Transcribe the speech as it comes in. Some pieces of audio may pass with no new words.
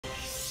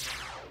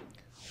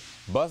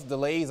Bus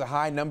delays, a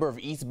high number of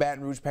East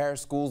Baton Rouge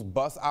Parish Schools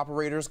bus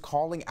operators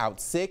calling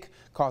out sick,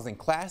 causing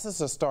classes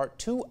to start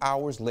 2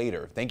 hours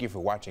later. Thank you for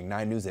watching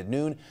 9 News at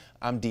Noon.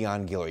 I'm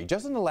Dion Guillory.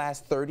 Just in the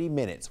last 30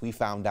 minutes, we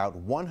found out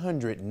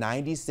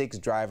 196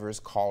 drivers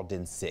called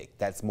in sick.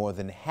 That's more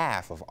than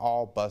half of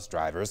all bus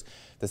drivers.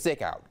 The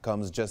sick out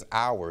comes just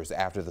hours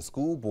after the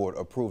school board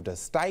approved a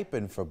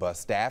stipend for bus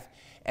staff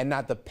and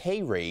not the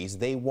pay raise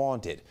they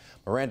wanted.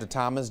 Miranda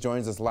Thomas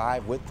joins us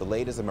live with the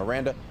latest. And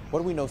Miranda, what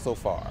do we know so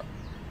far?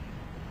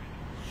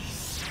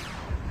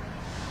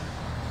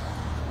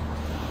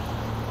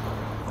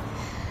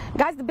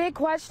 Guys, the big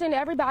question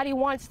everybody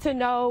wants to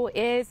know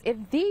is if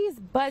these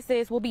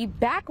buses will be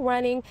back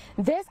running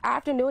this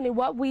afternoon. And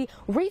what we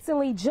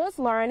recently just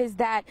learned is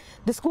that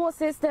the school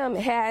system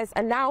has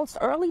announced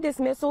early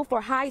dismissal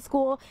for high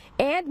school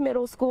and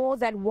middle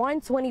schools at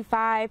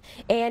 1:25,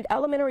 and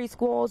elementary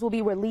schools will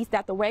be released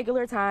at the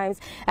regular times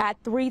at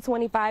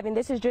 3:25. And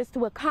this is just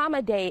to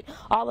accommodate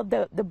all of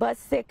the bus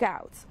sick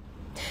outs.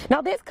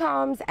 Now, this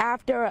comes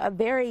after a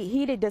very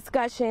heated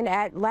discussion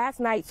at last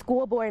night's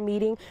school board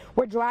meeting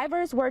where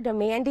drivers were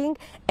demanding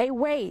a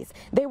raise.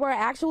 They were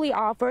actually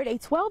offered a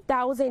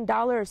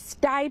 $12,000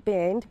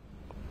 stipend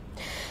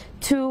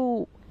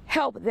to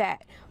help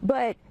that.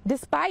 But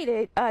despite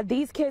it,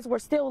 these kids were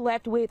still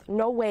left with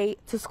no way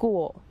to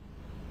school.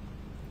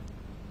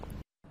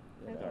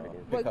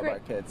 Pick up our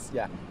kids,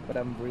 yeah, but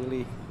I'm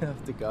really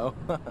have to go.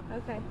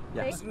 Okay.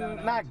 Yeah. It's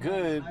not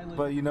good,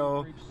 but you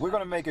know, we're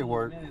gonna make it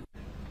work.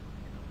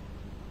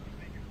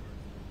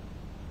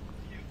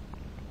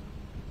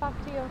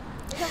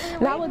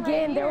 Now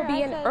again, there will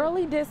be an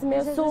early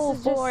dismissal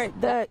for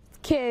the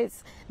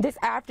kids this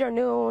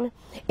afternoon,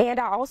 and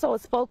I also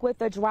spoke with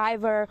the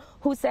driver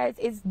who says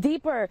it's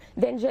deeper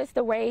than just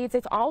the raise.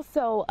 It's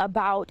also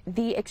about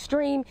the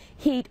extreme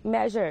heat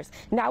measures.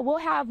 Now we'll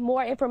have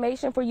more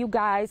information for you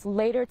guys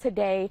later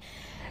today.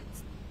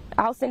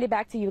 I'll send it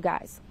back to you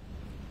guys.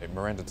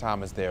 Miranda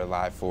Thomas there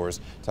live for us,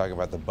 talking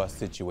about the bus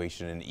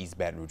situation in East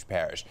Baton Rouge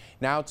Parish.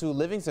 Now to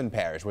Livingston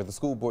Parish, where the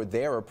school board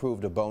there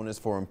approved a bonus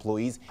for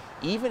employees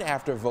even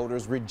after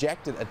voters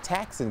rejected a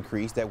tax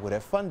increase that would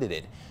have funded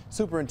it.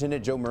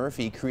 Superintendent Joe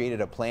Murphy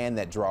created a plan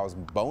that draws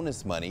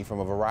bonus money from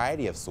a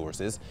variety of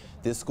sources.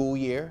 This school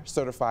year,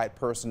 certified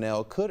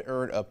personnel could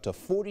earn up to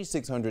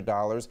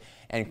 $4,600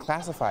 and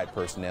classified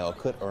personnel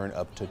could earn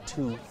up to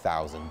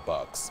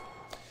 $2,000.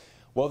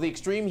 Well, the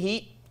extreme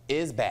heat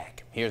is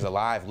back. Here's a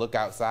live look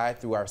outside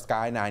through our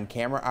Sky 9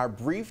 camera. Our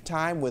brief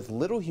time with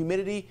little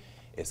humidity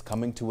is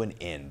coming to an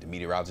end.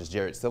 Meteorologist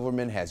Jared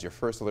Silverman has your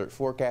first alert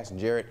forecast. And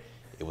Jared,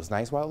 it was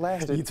nice while it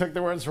lasted. You took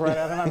the words right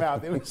out of my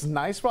mouth. It was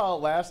nice while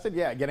it lasted.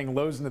 Yeah, getting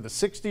lows into the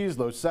 60s,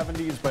 low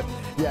 70s, but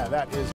yeah, that is